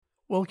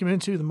Welcome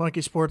into the Monkey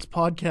Sports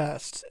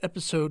Podcast,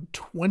 episode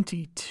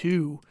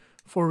 22.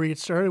 Before we get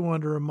started, I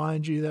wanted to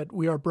remind you that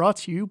we are brought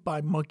to you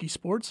by Monkey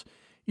Sports.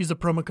 Use the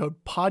promo code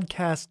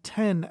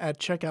PODCAST10 at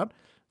checkout.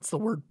 It's the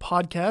word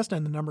podcast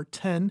and the number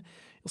 10.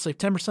 You'll save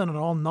 10% on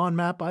all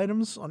non-map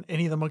items on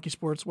any of the Monkey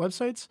Sports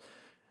websites.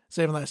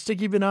 Save on that stick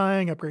you've been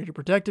eyeing, upgrade your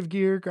protective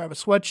gear, grab a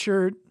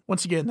sweatshirt.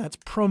 Once again, that's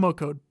promo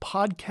code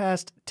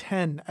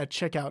PODCAST10 at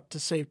checkout to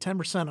save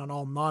 10% on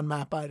all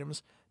non-map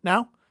items.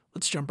 Now,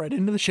 let's jump right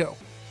into the show.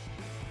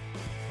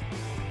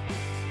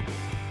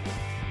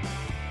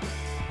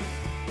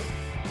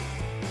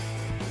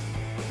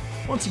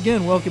 Once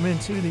again, welcome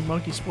into the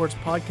Monkey Sports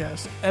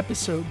Podcast,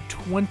 episode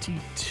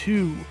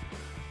 22.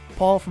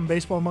 Paul from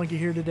Baseball Monkey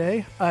here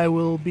today. I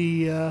will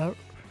be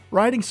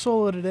riding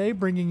solo today,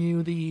 bringing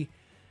you the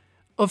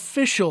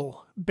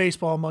official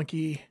Baseball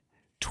Monkey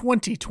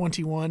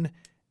 2021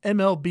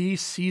 MLB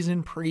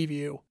season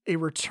preview. A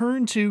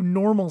return to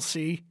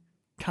normalcy,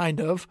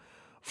 kind of,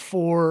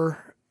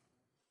 for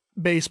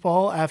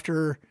baseball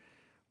after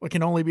what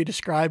can only be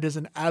described as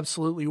an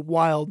absolutely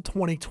wild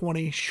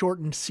 2020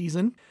 shortened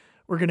season.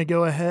 We're going to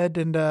go ahead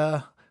and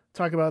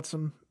talk about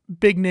some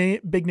big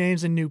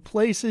names in new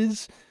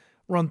places,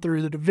 run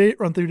through the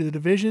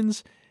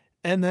divisions,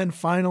 and then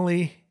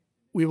finally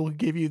we will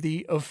give you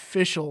the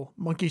official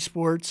Monkey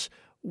Sports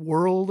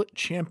World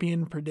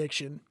Champion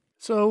prediction.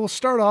 So we'll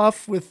start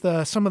off with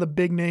some of the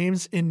big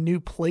names in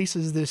new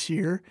places this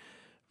year.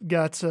 We've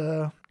got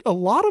a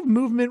lot of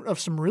movement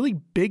of some really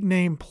big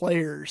name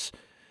players,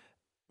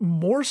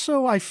 more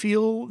so I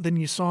feel than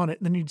you'd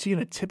see in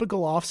a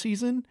typical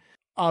offseason.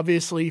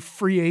 Obviously,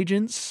 free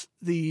agents,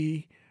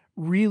 the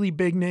really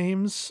big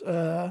names,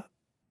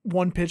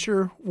 one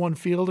pitcher, one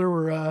fielder,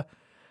 were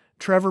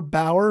Trevor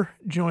Bauer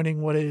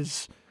joining what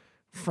is,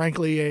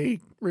 frankly,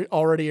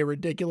 already a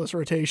ridiculous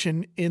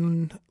rotation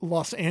in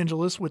Los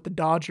Angeles with the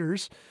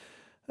Dodgers.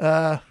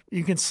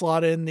 You can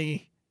slot in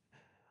the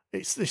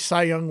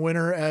Cy Young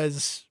winner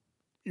as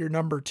your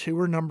number 2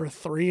 or number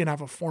 3 and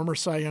have a former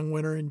Cy Young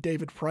winner in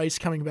David Price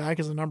coming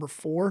back as a number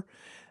 4.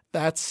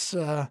 That's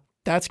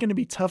going to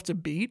be tough to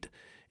beat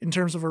in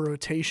terms of a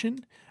rotation.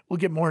 We'll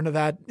get more into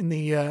that in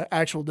the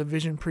actual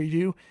division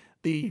preview.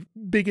 The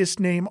biggest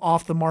name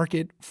off the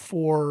market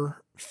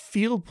for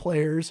field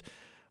players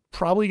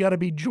probably got to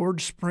be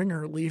George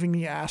Springer leaving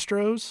the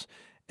Astros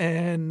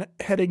and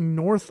heading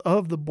north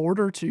of the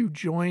border to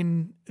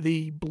join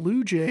the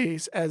Blue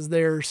Jays as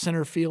their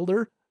center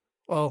fielder.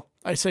 Well,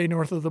 I say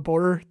north of the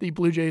border. The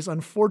Blue Jays,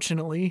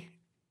 unfortunately,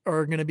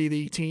 are going to be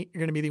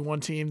the one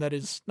team that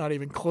is not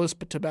even close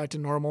but to back to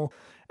normal,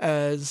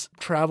 as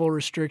travel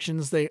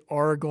restrictions. They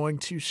are going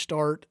to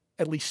start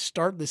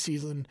the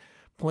season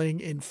playing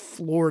in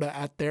Florida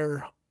at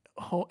their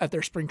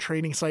spring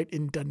training site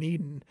in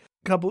Dunedin.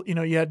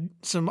 You had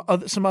some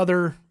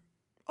other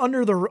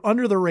under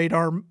the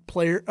radar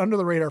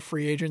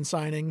free agent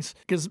signings,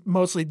 because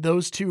mostly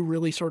those two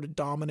really sort of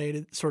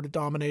dominated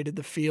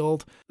the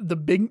field.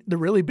 The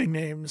really big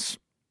names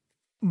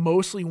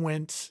mostly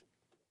went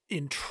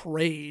in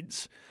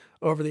trades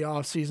over the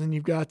offseason.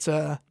 You've got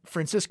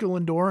Francisco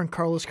Lindor and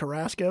Carlos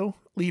Carrasco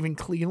leaving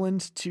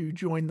Cleveland to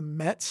join the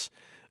Mets,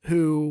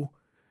 who,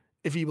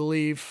 if you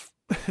believe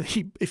the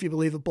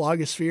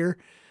blogosphere,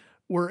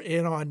 were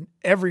in on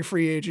every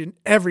free agent,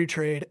 every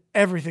trade,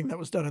 everything that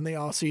was done in the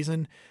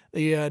offseason.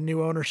 The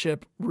new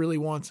ownership really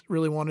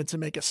wanted to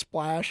make a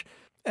splash,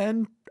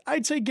 and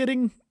I'd say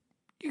you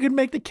could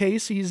make the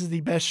case he's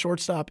the best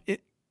shortstop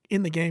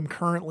in the game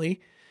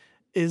currently.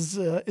 Is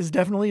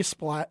definitely a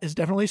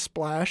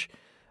splash.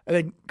 I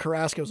think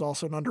Carrasco is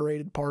also an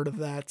underrated part of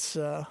that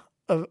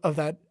of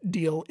that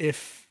deal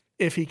if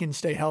he can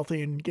stay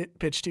healthy and get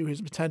pitched to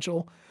his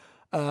potential.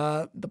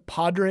 The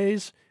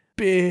Padres,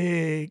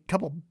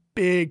 couple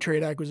big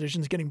trade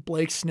acquisitions, getting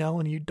Blake Snell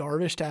and Yu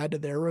Darvish to add to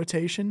their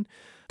rotation.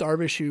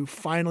 Darvish, who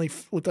finally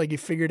looked like he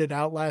figured it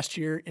out last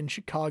year in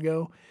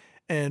Chicago,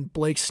 and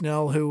Blake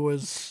Snell, who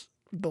was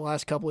the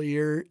last couple of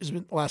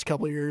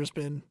years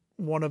been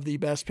one of the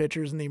best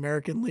pitchers in the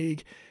American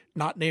League,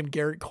 not named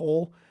Garrett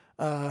Cole,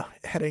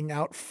 heading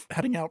out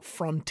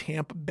from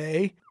Tampa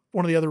Bay.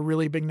 One of the other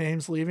really big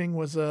names leaving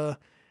was the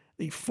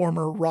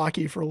former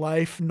Rocky for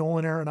life,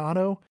 Nolan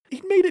Arenado.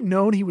 He made it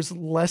known he was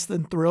less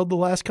than thrilled the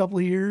last couple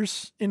of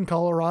years in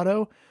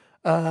Colorado.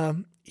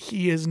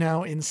 He is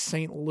now in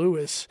St.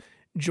 Louis,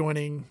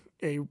 joining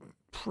a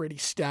pretty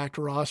stacked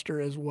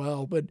roster as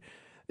well. But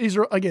these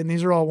are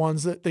all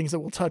things that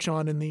we'll touch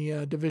on in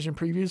the division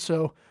previews.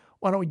 So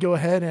why don't we go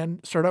ahead and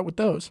start out with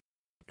those?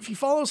 If you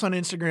follow us on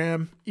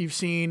Instagram, you've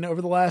seen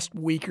over the last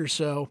week or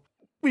so,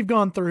 we've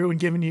gone through and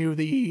given you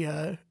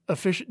the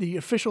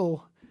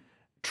official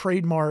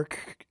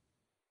trademark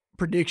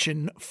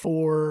prediction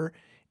for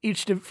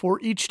each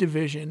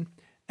division,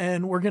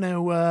 and we're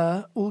gonna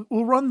we'll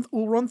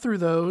run through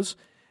those,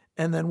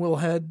 and then we'll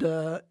head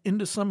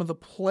into some of the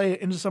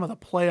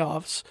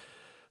playoffs.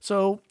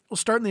 So we'll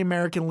start in the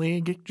American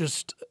League.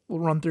 We'll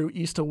run through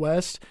East to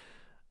West.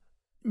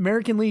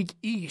 American League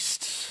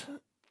East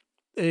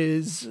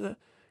is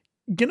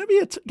gonna be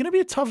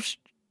a tough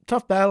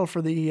tough battle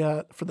for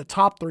the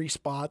top three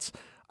spots.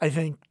 I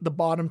think the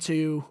bottom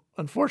two,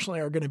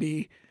 unfortunately, are going to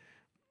be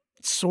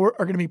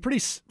pretty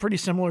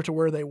similar to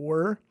where they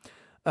were.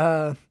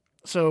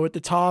 So at the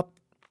top,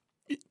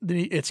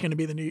 it's going to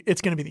be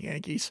the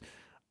Yankees.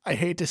 I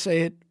hate to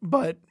say it,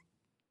 but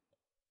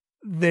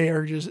they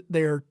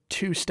are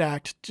too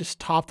stacked, just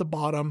top to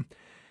bottom.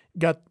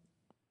 Got,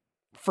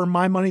 for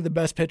my money, the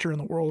best pitcher in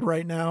the world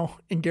right now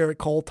in Garrett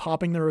Cole,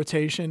 topping the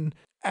rotation.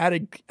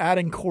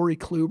 Adding Corey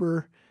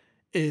Kluber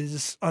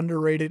is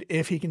underrated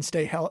if he can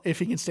stay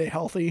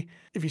healthy.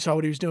 If you saw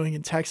what he was doing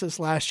in Texas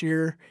last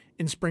year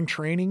in spring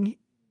training,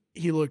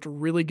 he looked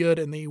really good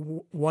in the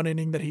one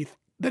inning that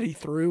he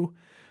threw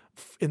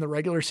in the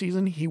regular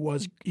season. He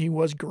was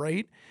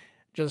great.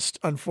 Just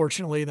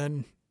unfortunately,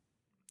 then,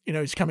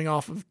 he's coming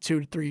off of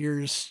 2 to 3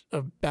 years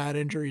of bad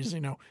injuries.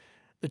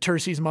 The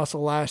Terces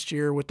muscle last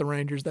year with the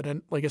Rangers that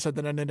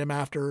ended him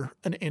after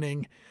an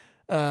inning.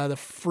 The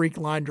freak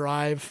line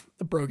drive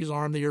that broke his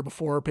arm the year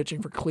before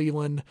pitching for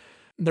Cleveland.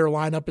 Their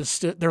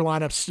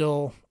lineup's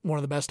still one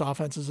of the best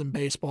offenses in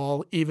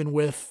baseball, even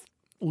with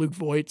Luke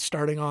Voit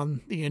starting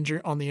on the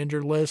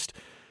injured list.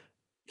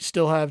 You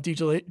still have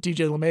DJ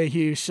LeMahieu,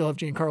 you still have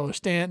Giancarlo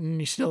Stanton,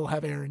 you still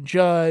have Aaron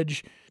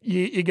Judge.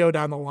 You go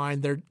down the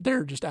line,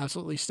 they're just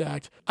absolutely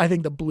stacked. I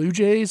think the Blue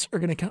Jays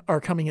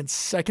are coming in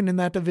second in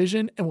that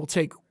division and will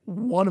take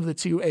one of the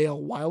 2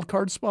 AL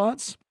wildcard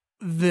spots.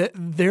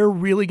 They're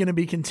really going to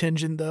be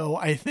contingent, though,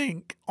 I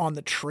think, on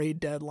the trade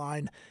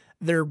deadline.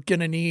 They're going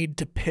to need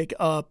to pick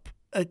up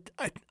I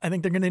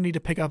think they're going to need to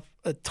pick up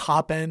a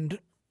top-end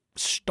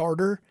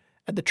starter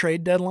at the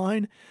trade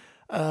deadline.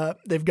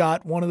 They've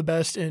got one of the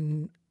best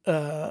in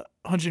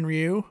Hyun-Jin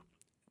Ryu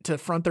to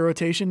front the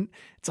rotation.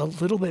 It's a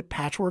little bit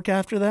patchwork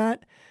after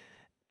that.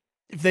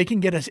 If they can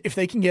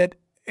get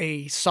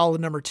a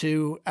solid number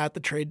 2 at the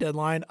trade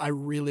deadline, I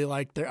really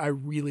like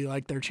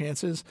their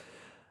chances.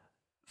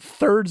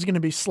 Third is going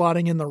to be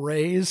slotting in the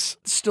Rays.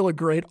 Still a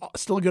good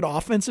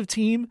offensive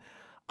team.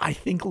 I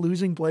think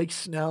losing Blake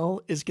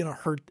Snell is going to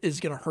hurt.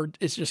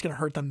 It's just going to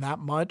hurt them that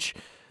much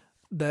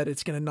that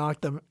it's going to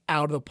knock them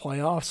out of the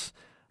playoffs.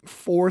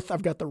 Fourth,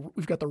 we've got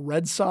the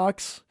Red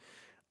Sox,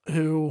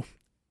 who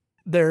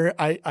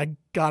I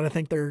gotta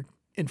think they're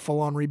in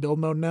full on rebuild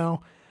mode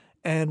now,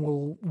 and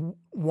we're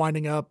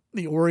winding up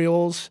the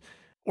Orioles.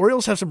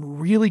 Orioles have some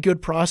really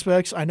good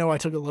prospects. I know I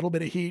took a little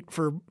bit of heat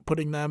for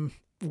putting them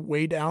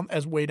way down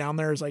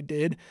there as I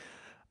did,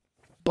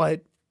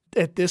 but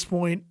at this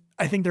point,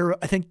 I think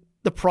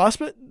the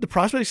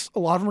prospects, a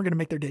lot of them are going to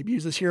make their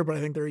debuts this year, but I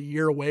think they're a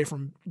year away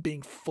from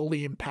being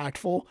fully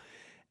impactful.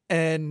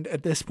 And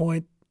at this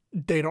point,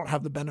 they don't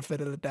have the benefit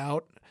of the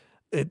doubt.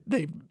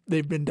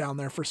 They've been down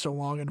there for so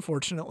long,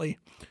 unfortunately.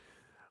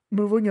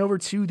 Moving over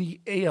to the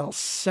AL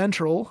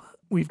Central,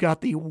 I've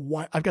got the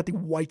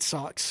White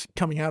Sox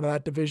coming out of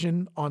that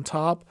division on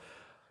top.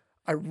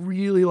 I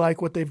really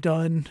like what they've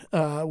done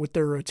with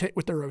their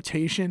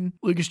rotation.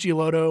 Lucas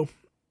Giolito,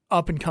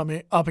 up and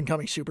coming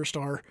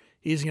superstar.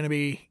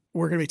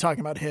 We're going to be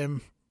talking about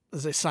him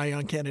as a Cy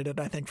Young candidate,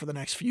 I think, for the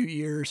next few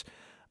years.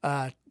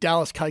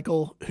 Dallas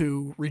Keuchel,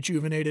 who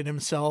rejuvenated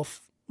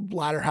himself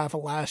latter half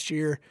of last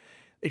year.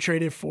 They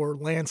traded for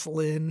Lance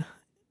Lynn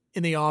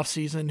in the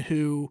offseason,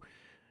 who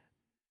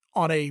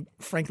on a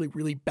frankly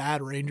really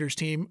bad Rangers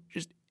team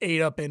just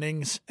ate up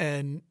innings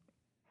and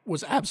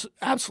was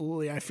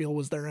absolutely, I feel,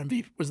 was their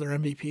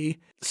MVP.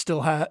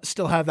 Still have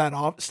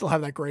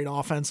that great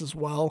offense as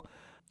well.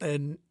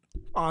 And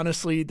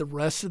honestly, the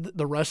rest of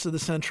the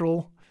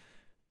Central,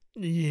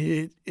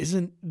 it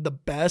isn't the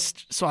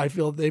best, so I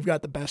feel they've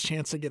got the best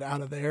chance to get out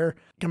of there.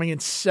 Coming in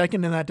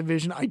second in that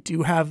division, I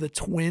do have the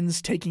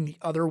Twins taking the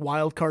other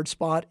wild card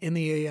spot in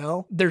the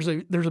AL. There's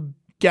a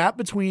gap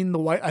between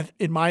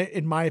in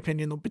my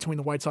opinion, between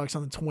the White Sox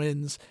and the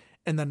Twins,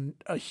 and then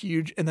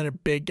a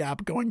big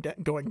gap going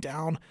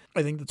down.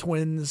 I think the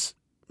Twins,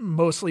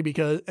 mostly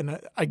because, and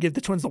I give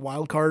the Twins the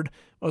wild card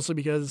mostly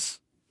because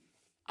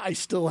I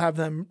still have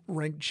them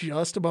ranked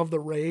just above the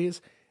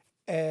Rays,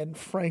 and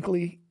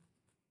frankly,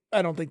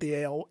 I don't think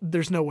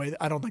there's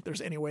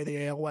any way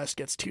the AL West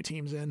gets 2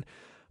 teams in,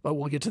 but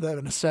we'll get to that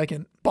in a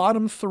second.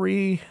 Bottom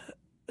 3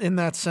 in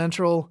that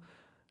Central,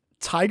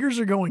 Tigers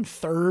are going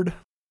third.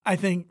 I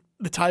think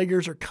the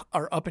Tigers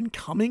are up and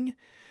coming.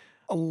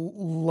 A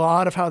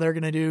lot of how they're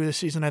going to do this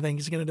season, I think,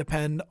 is going to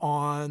depend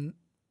on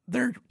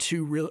their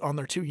 2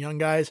 young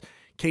guys.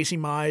 Casey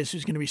Mize,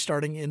 who's going to be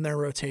starting in their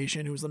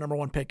rotation, who was the number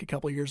 1 pick a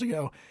couple of years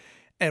ago,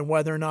 and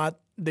whether or not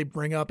they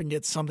bring up and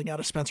get something out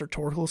of Spencer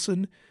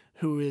Torkelson,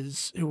 who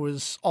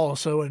was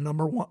also a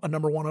number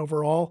 1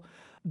 overall.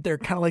 They're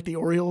kind of like the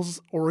Orioles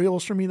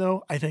for me,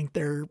 though. I think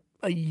they're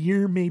a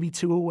year, maybe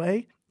 2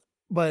 away,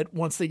 but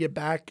once they get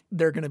back,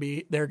 they're going to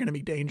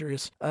be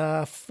dangerous.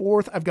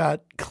 Fourth, I've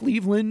got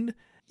Cleveland.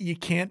 You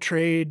can't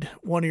trade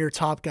one of your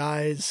top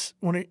guys,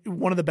 one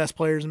of the best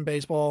players in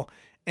baseball,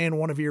 and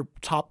one of your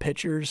top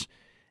pitchers,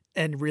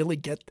 and really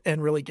get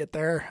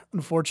there,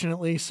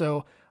 unfortunately.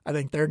 So I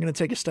think they're going to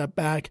take a step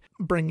back.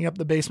 Bringing up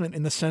the basement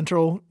in the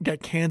Central,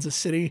 got Kansas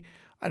City.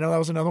 I know that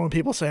was another one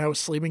people say I was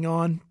sleeping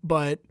on,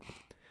 but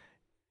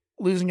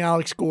losing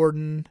Alex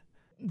Gordon,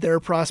 their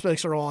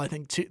prospects are all, I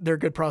think, they're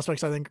good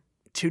prospects, I think,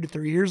 2 to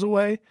 3 years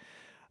away.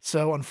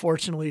 So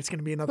unfortunately, it's going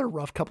to be another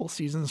rough couple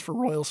seasons for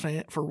Royals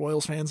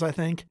fans, I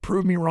think.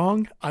 Prove me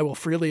wrong. I will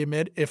freely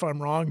admit if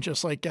I'm wrong,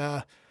 just like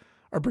our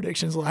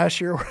predictions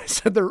last year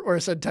where I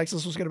said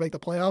Texas was going to make the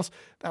playoffs.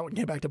 That one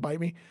came back to bite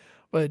me.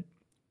 But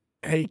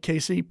hey,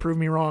 KC, prove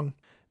me wrong.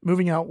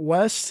 Moving out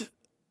west,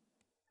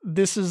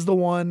 this is the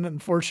one.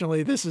 Unfortunately,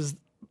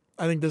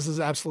 I think this is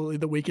absolutely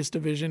the weakest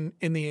division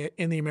in the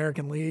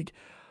American League.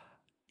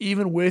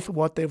 Even with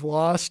what they've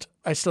lost,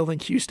 I still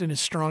think Houston is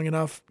strong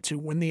enough to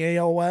win the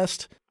AL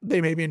West.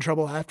 They may be in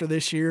trouble after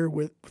this year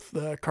with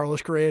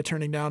Carlos Correa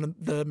turning down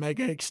the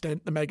mega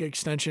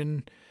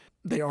extension.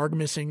 They are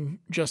missing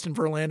Justin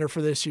Verlander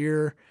for this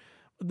year.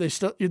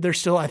 They're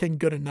still, I think,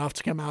 good enough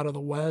to come out of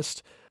the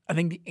West. I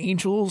think the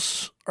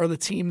Angels are the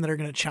team that are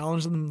going to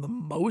challenge them the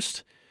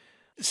most.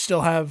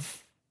 Still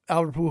have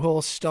Albert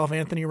Pujols, still have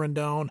Anthony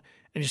Rendon,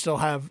 and you still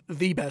have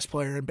the best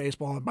player in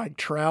baseball, Mike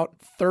Trout.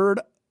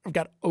 Third, I've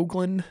got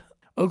Oakland.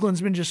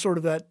 Oakland's been just sort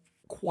of that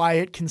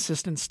quiet,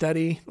 consistent,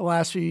 steady the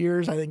last few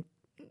years. I think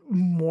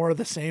more of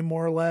the same,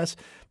 more or less,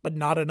 but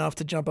not enough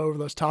to jump over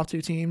those top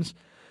two teams.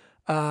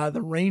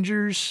 The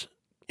Rangers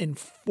in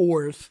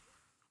fourth.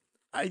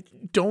 I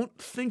don't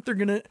think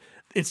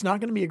it's not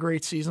going to be a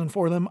great season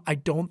for them. I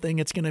don't think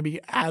it's going to be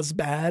as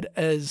bad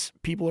as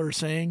people are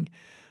saying,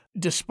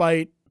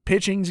 despite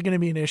pitching is going to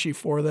be an issue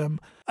for them.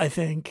 I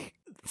think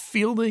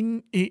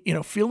fielding,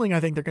 I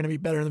think they're going to be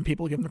better than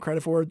people give them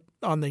credit for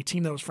on the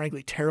team that was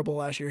frankly terrible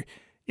last year.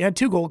 You had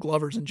 2 Gold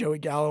Glovers in Joey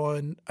Gallo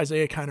and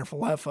Isaiah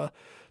Kiner-Falefa.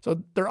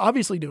 So they're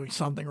obviously doing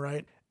something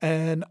right.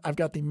 And I've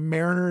got the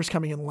Mariners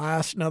coming in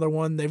last, another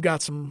one. They've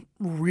got some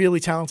really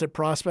talented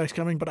prospects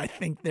coming, but I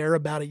think they're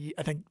about a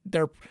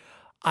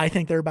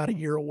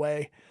year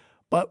away.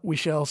 But we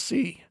shall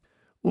see.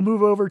 We'll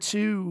move over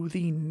to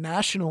the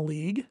National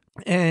League.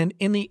 And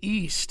in the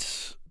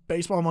East,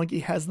 Baseball Monkey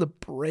has the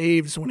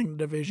Braves winning the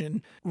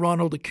division.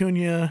 Ronald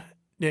Acuna,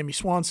 Dansby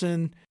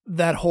Swanson,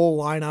 that whole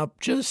lineup,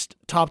 just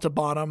top to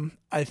bottom.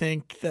 I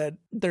think that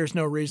there's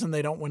no reason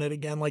they don't win it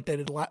again like they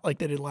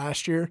did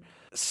last year.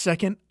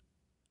 Second,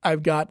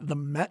 I've got the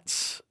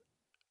Mets,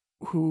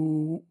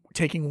 who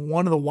taking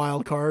one of the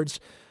wild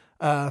cards.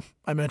 I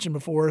mentioned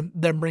before,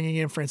 them bringing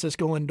in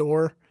Francisco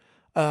Lindor,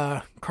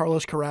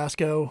 Carlos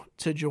Carrasco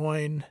to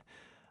join.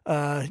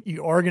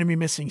 You are going to be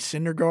missing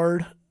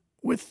Syndergaard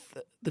with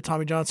the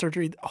Tommy John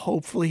surgery.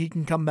 Hopefully he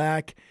can come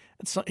back.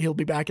 He'll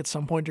be back at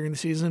some point during the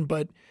season,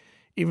 but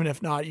even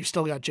if not, you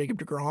still got Jacob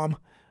deGrom,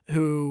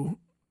 who's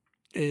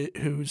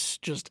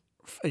just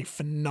a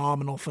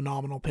phenomenal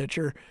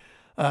pitcher,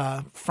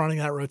 fronting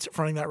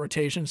that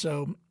rotation.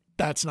 So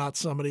that's not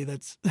somebody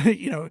that's,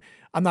 I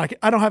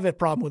don't have a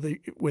problem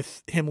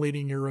with him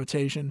leading your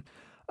rotation.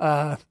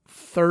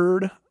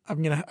 Third,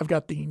 I've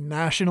got the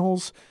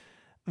Nationals.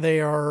 They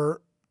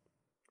are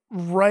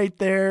right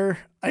there.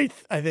 I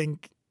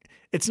think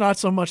it's not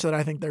so much that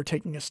I think they're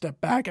taking a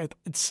step back.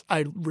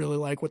 I really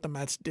like what the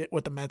Mets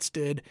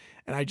did,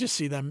 and I just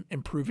see them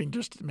improving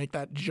just to make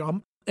that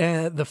jump.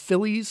 And the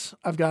Phillies,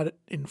 I've got it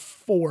in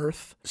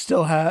fourth.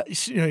 Their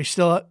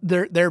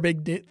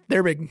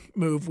big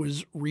move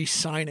was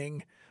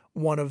re-signing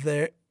one of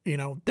their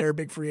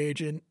big free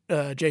agent,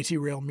 JT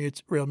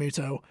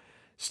Realmuto.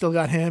 Still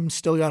got him.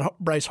 Still got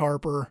Bryce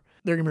Harper.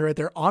 They're gonna be right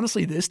there.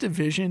 Honestly, this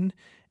division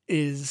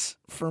is,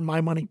 for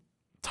my money,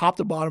 top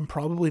to bottom,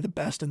 probably the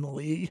best in the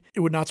league.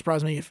 It would not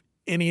surprise me if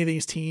any of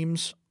these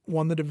teams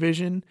won the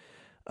division,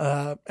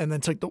 and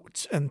then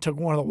took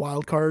one of the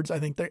wild cards. I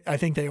think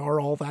they are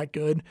all that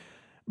good.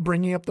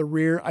 Bringing up the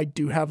rear, I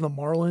do have the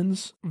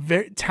Marlins.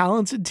 Very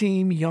talented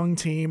team, young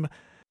team.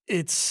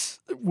 It's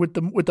with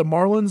the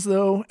Marlins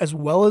though, as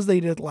well as they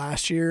did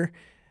last year.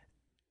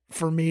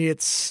 For me,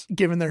 it's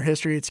given their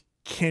history. It's,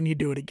 can you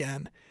do it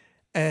again?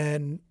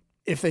 And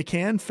if they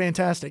can,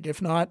 fantastic.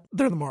 If not,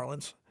 they're the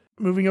Marlins.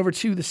 Moving over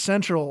to the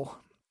Central,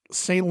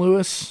 St.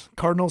 Louis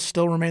Cardinals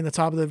still remain the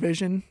top of the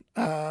division.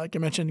 Like I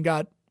mentioned,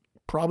 got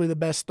probably the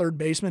best third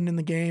baseman in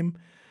the game,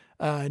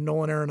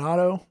 Nolan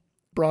Arenado,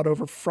 brought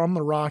over from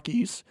the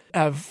Rockies.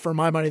 Have, for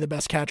my money, the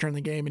best catcher in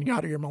the game in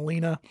Yadier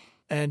Molina,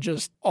 and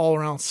just all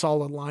around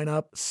solid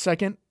lineup.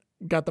 Second,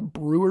 got the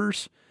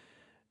Brewers,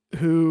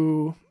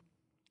 who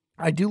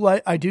I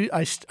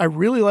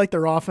really like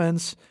their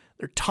offense.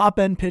 Their top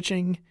end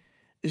pitching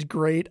is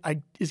great.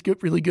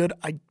 Really good.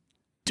 I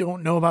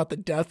don't know about the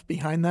depth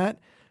behind that.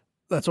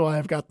 That's why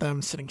I've got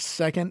them sitting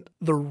second.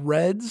 The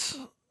Reds,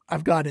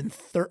 I've got in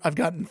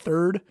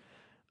third.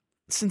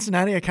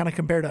 Cincinnati, I kind of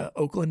compare to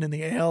Oakland in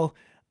the AL.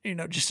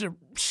 Just a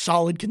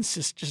solid,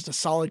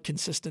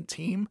 consistent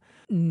team.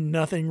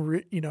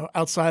 Nothing,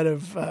 outside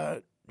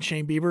of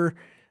Shane Bieber.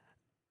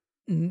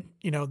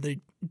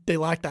 They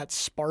lack that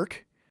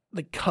spark.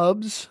 The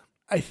Cubs,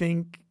 I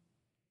think,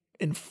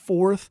 in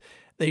fourth,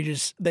 they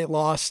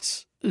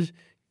lost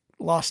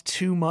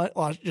too much.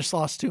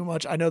 Lost too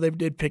much. I know they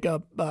did pick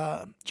up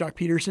Jock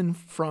Peterson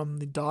from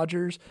the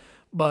Dodgers,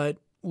 but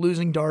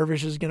losing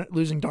Darvish is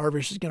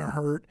gonna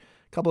hurt.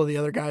 A couple of the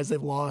other guys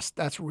they've lost,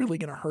 that's really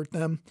gonna hurt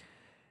them.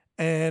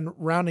 And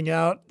rounding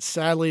out,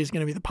 sadly, is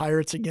going to be the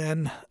Pirates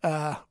again.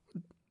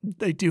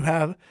 They do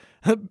have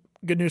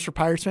good news for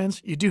Pirates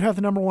fans. You do have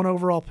the number 1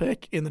 overall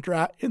pick in the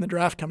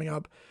draft coming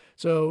up.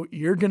 So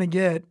you're going to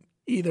get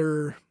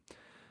either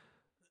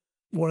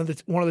one of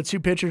the 2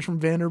 pitchers from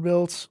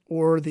Vanderbilt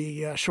or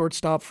the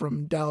shortstop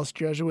from Dallas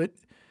Jesuit,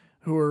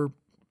 who are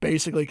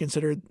basically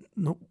considered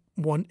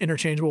one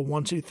interchangeable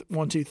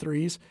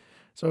 1-2-3s.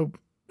 So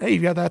hey,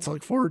 you've got that to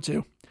look forward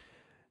to.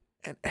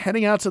 And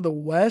heading out to the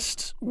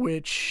West,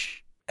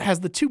 which has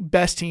the 2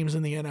 best teams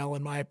in the NL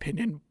in my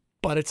opinion,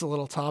 but it's a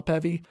little top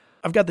heavy.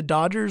 I've got the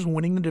Dodgers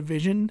winning the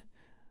division.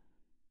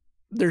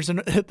 There's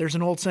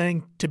an old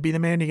saying, to be the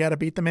man, you got to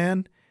beat the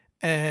man.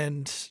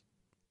 And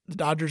the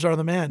Dodgers are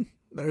the man.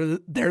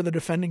 They're the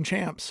defending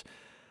champs.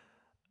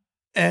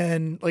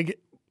 And like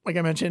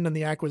I mentioned in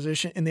the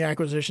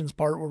acquisitions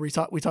part where we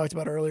talked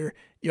about earlier,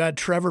 you had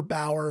Trevor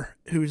Bauer,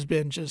 who's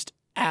been just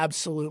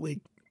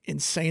absolutely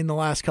insane the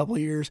last couple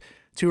of years.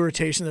 2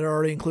 rotation that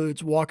already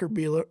includes Walker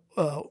Buehler,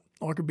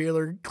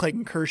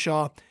 Clayton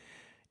Kershaw.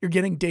 You're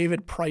getting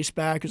David Price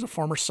back, who's a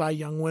former Cy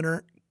Young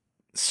winner,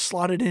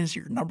 slotted in as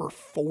your number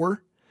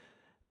 4.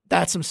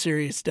 That's some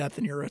serious depth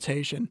in your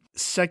rotation.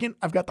 Second,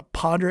 I've got the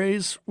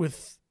Padres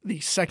with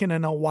the second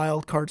NL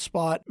wild card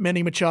spot.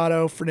 Manny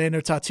Machado, Fernando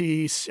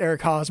Tatis,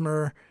 Eric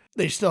Hosmer.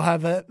 They still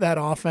have that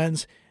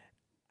offense.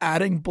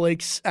 Adding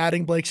Blake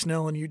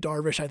Snell and Yu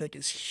Darvish, I think,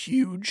 is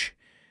huge.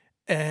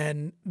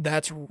 And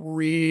that's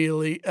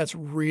really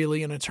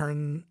going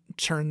to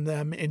turn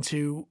them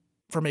into,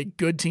 from a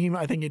good team,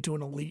 I think, into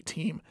an elite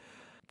team.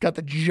 Got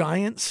the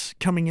Giants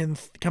coming in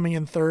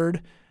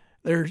third.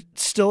 They're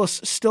still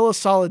a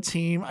solid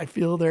team. I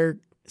feel they're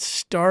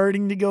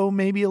starting to go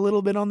maybe a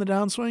little bit on the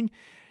downswing.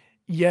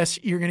 Yes,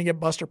 you're going to get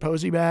Buster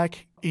Posey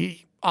back.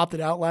 He opted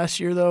out last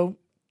year, though.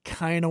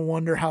 Gotta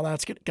wonder how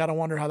that's going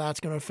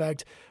to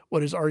affect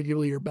what is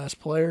arguably your best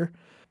player.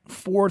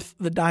 Fourth,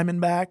 the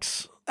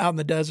Diamondbacks out in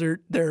the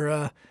desert.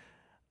 They're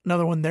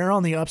another one. They're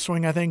on the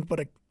upswing, I think,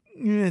 but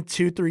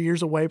 2-3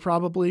 years away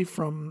probably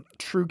from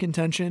true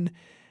contention.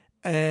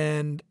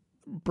 And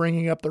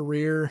bringing up the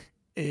rear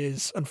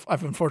is,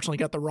 I've unfortunately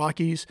got the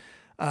Rockies.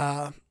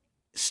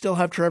 Still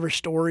have Trevor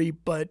Story,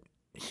 but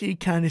he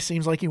kind of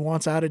seems like he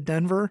wants out of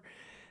Denver.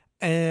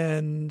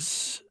 And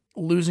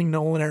losing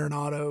Nolan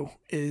Arenado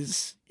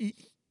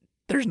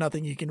there's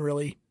nothing you can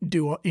really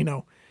do.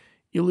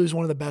 You lose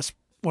one of the best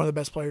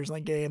players in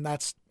the game.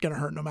 That's going to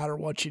hurt no matter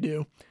what you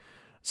do.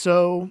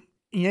 So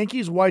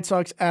Yankees, White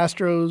Sox,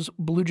 Astros,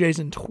 Blue Jays,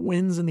 and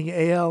Twins in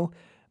the AL.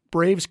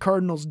 Braves,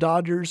 Cardinals,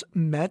 Dodgers,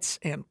 Mets,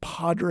 and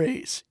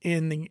Padres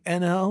in the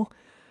NL.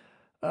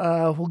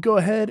 We'll go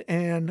ahead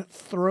and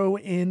throw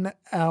in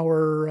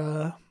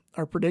our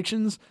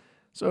predictions.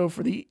 So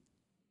for the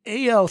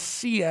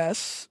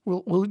ALCS,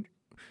 we'll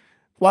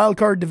wild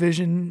card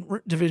division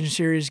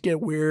series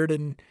get weird,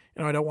 and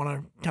I don't want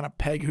to kind of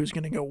peg who's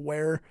going to go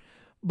where,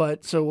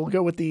 but so we'll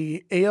go with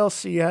the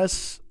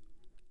ALCS.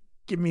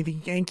 Give me the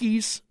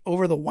Yankees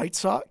over the White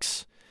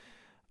Sox.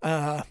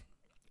 I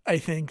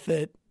think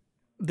that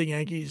the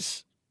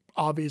Yankees,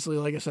 obviously,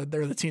 like I said,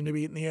 they're the team to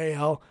beat in the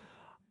AL.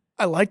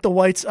 I like the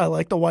White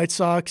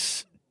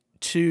Sox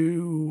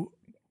to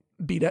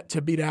beat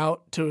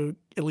out to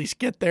at least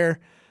get there.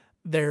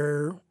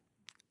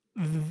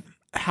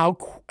 How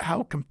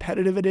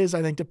competitive it is,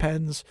 I think,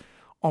 depends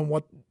on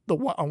what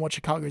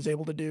Chicago is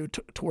able to do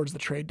towards the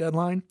trade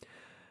deadline.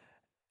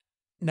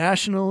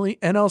 Nationally,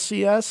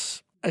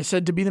 NLCS, I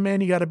said to be the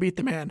man, you got to beat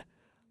the man.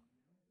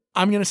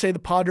 I'm going to say the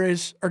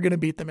Padres are going to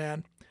beat the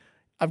man.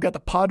 I've got the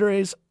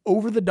Padres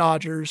over the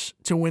Dodgers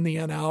to win the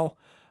NL.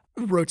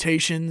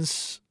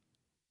 Rotations,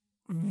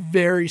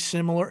 very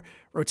similar.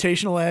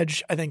 Rotational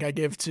edge, I think I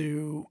give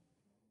to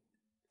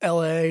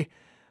LA.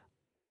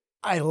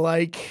 I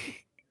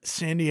like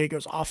San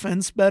Diego's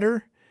offense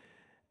better.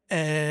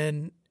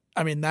 And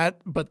I mean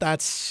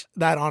that's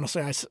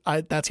honestly, that's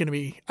going to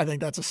be, I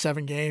think that's a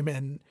 7 game.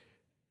 And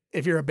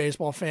if you're a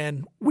baseball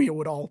fan, we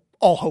would all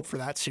hope for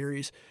that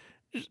series.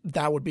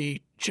 That would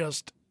be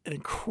just an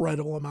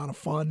incredible amount of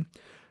fun.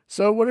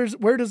 So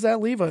where does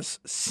that leave us?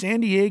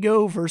 San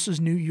Diego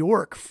versus New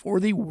York for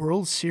the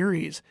World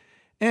Series.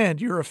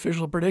 And your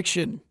official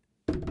prediction.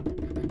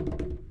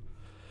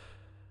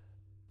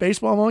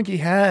 Baseball Monkey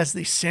has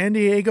the San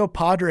Diego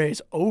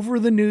Padres over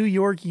the New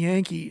York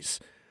Yankees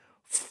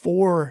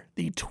for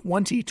the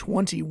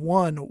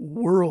 2021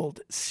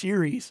 World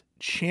Series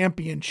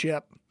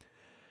Championship.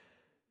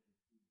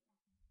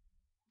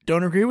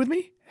 Don't agree with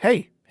me?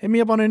 Hey, hit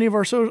me up on any of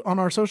our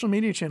social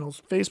media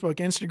channels, Facebook,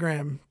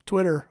 Instagram,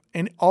 Twitter,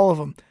 and all of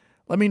them.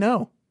 Let me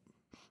know.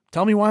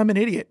 Tell me why I'm an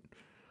idiot.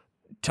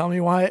 Tell me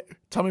why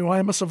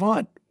I'm a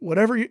savant.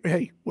 Whatever you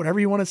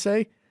want to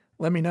say,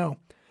 let me know.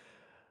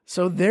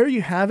 So there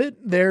you have it.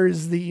 There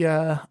is the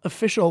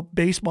official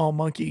Baseball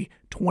Monkey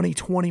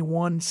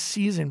 2021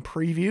 season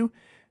preview.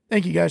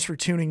 Thank you guys for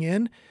tuning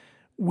in.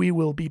 We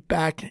will be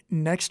back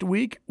next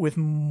week with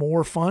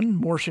more fun,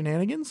 more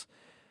shenanigans.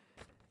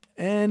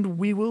 And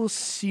we will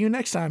see you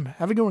next time.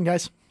 Have a good one,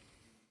 guys.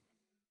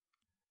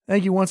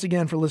 Thank you once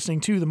again for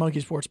listening to the Monkey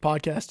Sports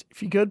Podcast.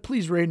 If you could,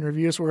 please rate and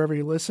review us wherever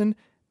you listen.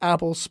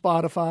 Apple,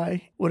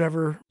 Spotify,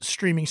 whatever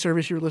streaming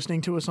service you're listening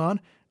to us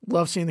on.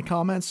 Love seeing the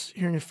comments,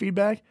 hearing the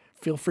feedback.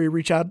 Feel free to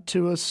reach out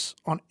to us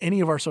on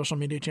any of our social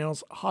media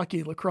channels,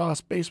 hockey,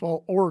 lacrosse,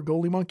 baseball, or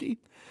Goalie Monkey.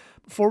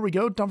 Before we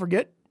go, don't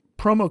forget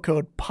promo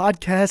code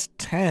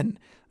podcast10.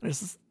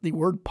 This is the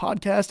word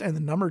podcast and the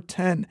number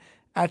 10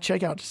 at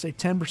checkout to save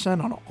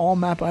 10% on all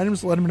map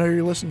items. Let them know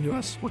you're listening to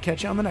us. We'll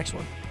catch you on the next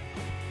one.